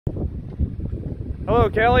Hello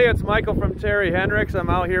Kelly, it's Michael from Terry Henricks. I'm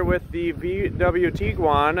out here with the VW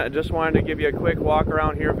Tiguan. I just wanted to give you a quick walk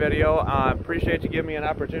around here video. Appreciate you giving me an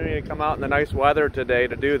opportunity to come out in the nice weather today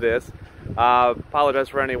to do this. Apologize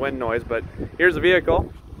for any wind noise, but here's the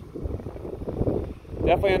vehicle.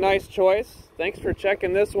 Definitely a nice choice. Thanks for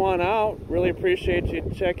checking this one out. Really appreciate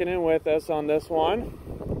you checking in with us on this one.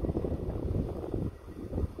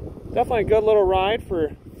 Definitely a good little ride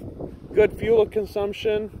for good fuel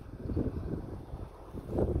consumption.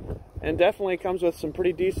 And definitely comes with some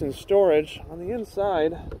pretty decent storage on the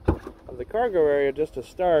inside of the cargo area. Just to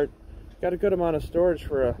start, got a good amount of storage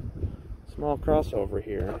for a small crossover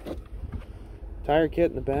here. Tire kit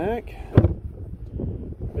in the back.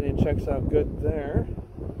 Everything checks out good there.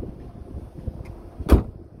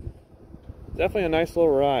 Definitely a nice little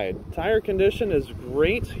ride. Tire condition is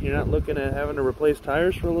great. You're not looking at having to replace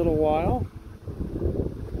tires for a little while.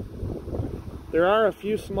 There are a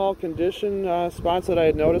few small condition spots that I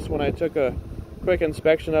had noticed when I took a quick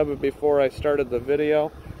inspection of it before I started the video.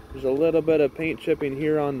 There's a little bit of paint chipping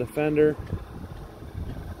here on the fender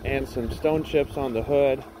and some stone chips on the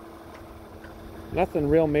hood. Nothing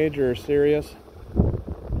real major or serious,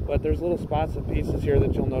 but there's little spots and pieces here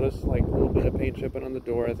that you'll notice, like a little bit of paint chipping on the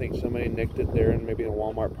door. I think somebody nicked it there in maybe a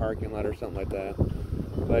Walmart parking lot or something like that.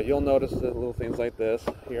 But you'll notice the little things like this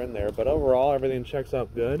here and there. But overall, everything checks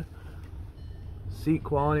out good. Seat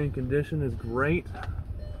quality and condition is great.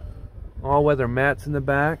 All-weather mats in the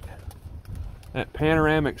back. That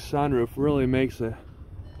panoramic sunroof really makes the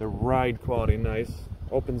ride quality nice.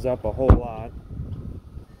 Opens up a whole lot.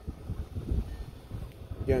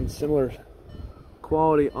 Again, similar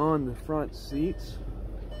quality on the front seats.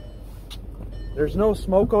 There's no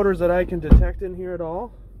smoke odors that I can detect in here at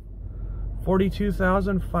all.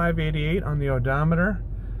 42,588 on the odometer.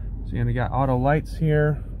 So you got auto lights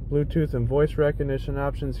here. Bluetooth and voice recognition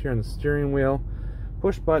options here on the steering wheel.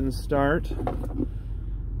 Push button start.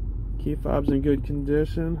 Key fobs in good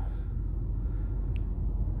condition.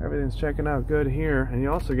 Everything's checking out good here. And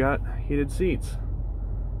you also got heated seats.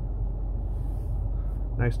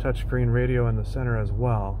 Nice touchscreen radio in the center as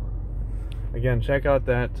well. Again, check out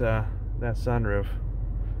that sunroof.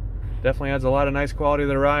 Definitely adds a lot of nice quality to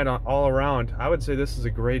the ride all around. I would say this is a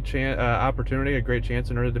great opportunity, a great chance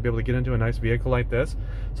in order to be able to get into a nice vehicle like this.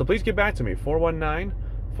 So please get back to me,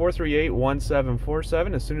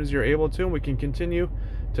 419-438-1747, as soon as you're able to, and we can continue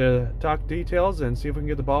to talk details and see if we can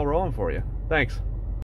get the ball rolling for you. Thanks.